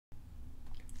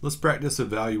Let's practice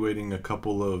evaluating a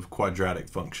couple of quadratic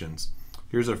functions.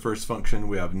 Here's our first function.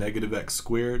 We have negative x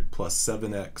squared plus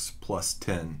 7x plus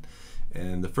 10.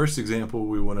 And the first example,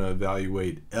 we want to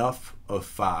evaluate f of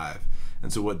 5.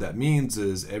 And so what that means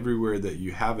is everywhere that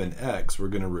you have an x, we're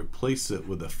going to replace it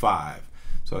with a 5.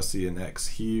 So I see an x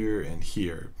here and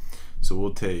here. So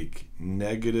we'll take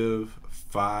negative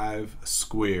 5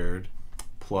 squared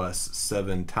plus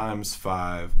 7 times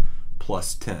 5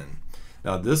 plus 10.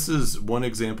 Now this is one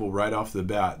example right off the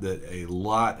bat that a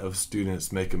lot of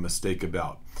students make a mistake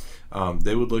about.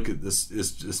 They would look at this,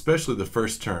 especially the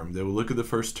first term. They would look at the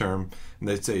first term and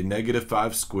they'd say negative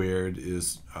 5 squared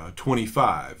is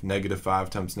 25. Negative 5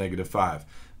 times negative 5.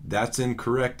 That's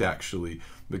incorrect actually,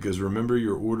 because remember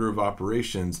your order of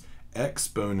operations,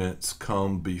 exponents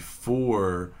come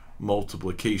before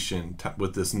multiplication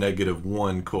with this negative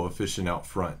 1 coefficient out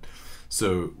front.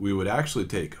 So we would actually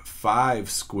take 5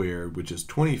 squared, which is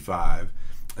 25,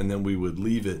 and then we would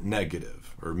leave it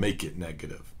negative, or make it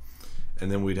negative. And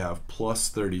then we'd have plus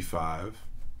 35,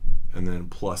 and then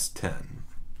plus 10.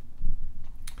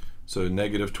 So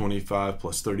negative 25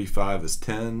 plus 35 is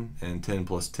 10, and 10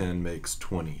 plus 10 makes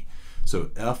 20. So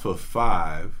f of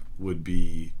 5 would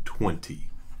be 20.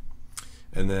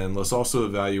 And then let's also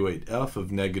evaluate f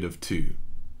of negative 2.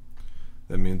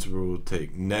 That means we will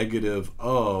take negative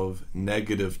of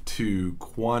negative 2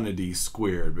 quantity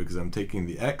squared, because I'm taking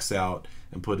the x out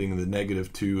and putting the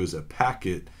negative 2 as a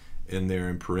packet in there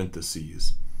in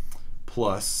parentheses,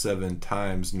 plus 7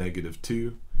 times negative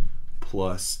 2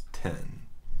 plus 10.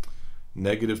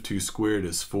 Negative 2 squared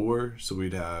is 4, so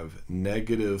we'd have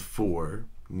negative 4,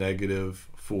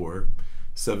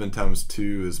 7 times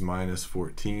 2 is minus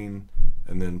 14,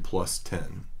 and then plus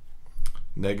 10.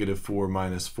 Negative 4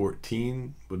 minus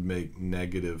 14 would make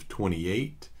negative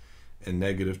 28, and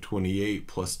negative 28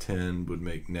 plus 10 would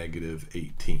make negative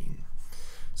 18.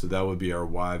 So that would be our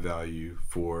y value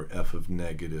for f of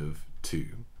negative 2.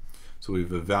 So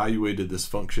we've evaluated this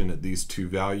function at these two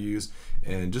values,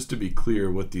 and just to be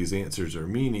clear what these answers are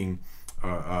meaning,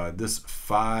 this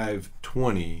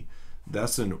 520,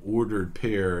 that's an ordered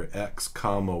pair x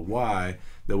comma y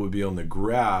that would be on the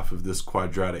graph of this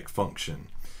quadratic function.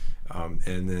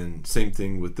 And then same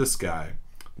thing with this guy.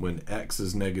 When x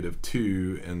is negative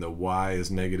 2 and the y is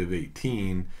negative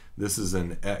 18, this is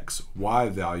an x-y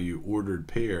value ordered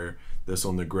pair that's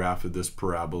on the graph of this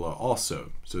parabola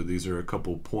also. So these are a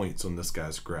couple points on this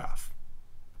guy's graph.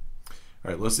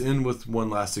 All right, let's end with one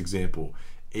last example.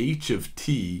 H of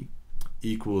t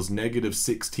equals negative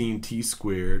 16t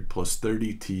squared plus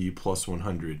 30t plus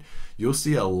 100. You'll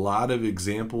see a lot of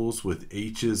examples with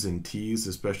h's and t's,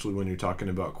 especially when you're talking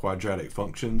about quadratic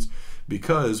functions,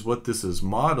 because what this is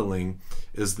modeling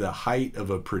is the height of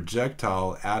a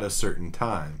projectile at a certain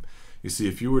time. You see,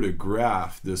 if you were to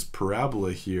graph this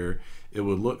parabola here, it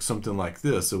would look something like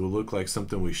this. It would look like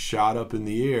something we shot up in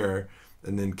the air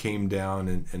and then came down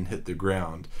and hit the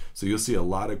ground. So you'll see a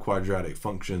lot of quadratic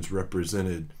functions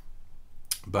represented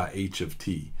by h of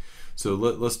t. So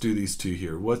let's do these two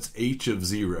here. What's h of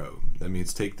 0? That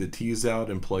means take the t's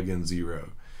out and plug in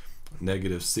 0.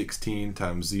 Negative 16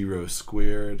 times 0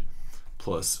 squared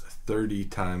plus 30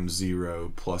 times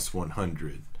 0 plus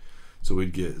 100. So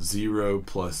we'd get 0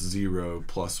 plus 0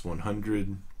 plus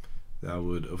 100. That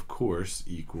would, of course,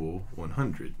 equal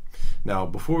 100. Now,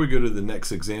 before we go to the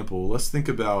next example, let's think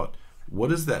about what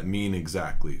does that mean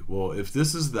exactly? Well, if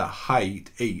this is the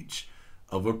height, h,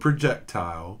 of a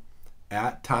projectile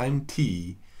at time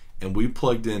t, and we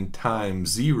plugged in time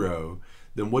 0,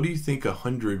 then what do you think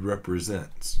 100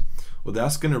 represents? Well,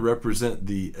 that's going to represent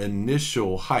the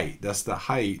initial height. That's the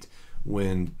height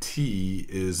when t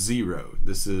is 0.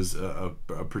 This is a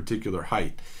particular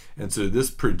height. And so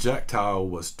this projectile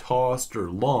was tossed or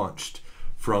launched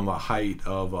from a height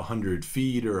of 100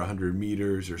 feet or 100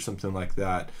 meters or something like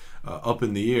that up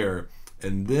in the air,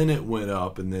 and then it went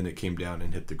up and then it came down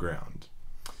and hit the ground.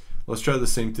 Let's try the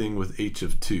same thing with h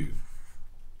of 2.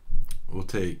 We'll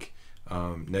take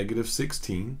negative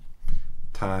 16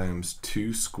 times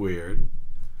 2 squared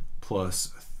plus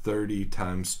 30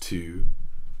 times 2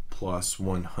 plus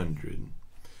 100.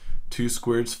 2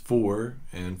 squared is 4,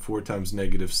 and 4 times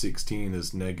negative 16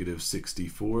 is negative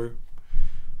 64,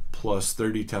 plus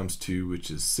 30 times 2,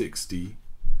 which is 60,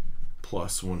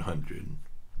 plus 100.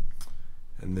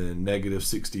 And then negative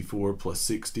 64 plus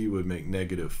 60 would make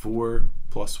negative 4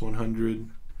 plus 100.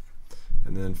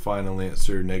 And then final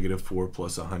answer, negative 4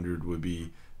 plus 100 would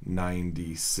be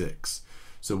 96.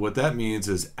 So what that means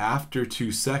is after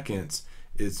 2 seconds,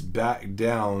 it's back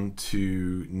down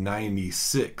to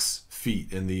 96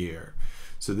 feet in the air.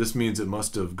 So this means it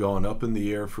must have gone up in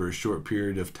the air for a short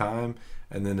period of time,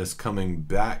 and then it's coming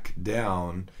back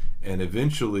down, and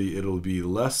eventually it'll be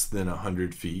less than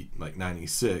 100 feet, like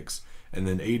 96, and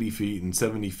then 80 feet and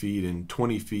 70 feet and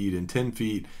 20 feet and 10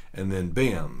 feet, and then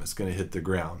bam, it's going to hit the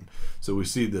ground. So we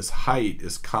see this height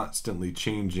is constantly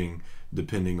changing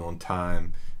depending on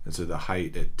time, and so the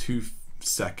height at 2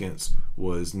 seconds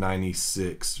was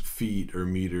 96 feet or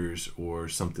meters or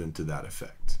something to that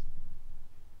effect.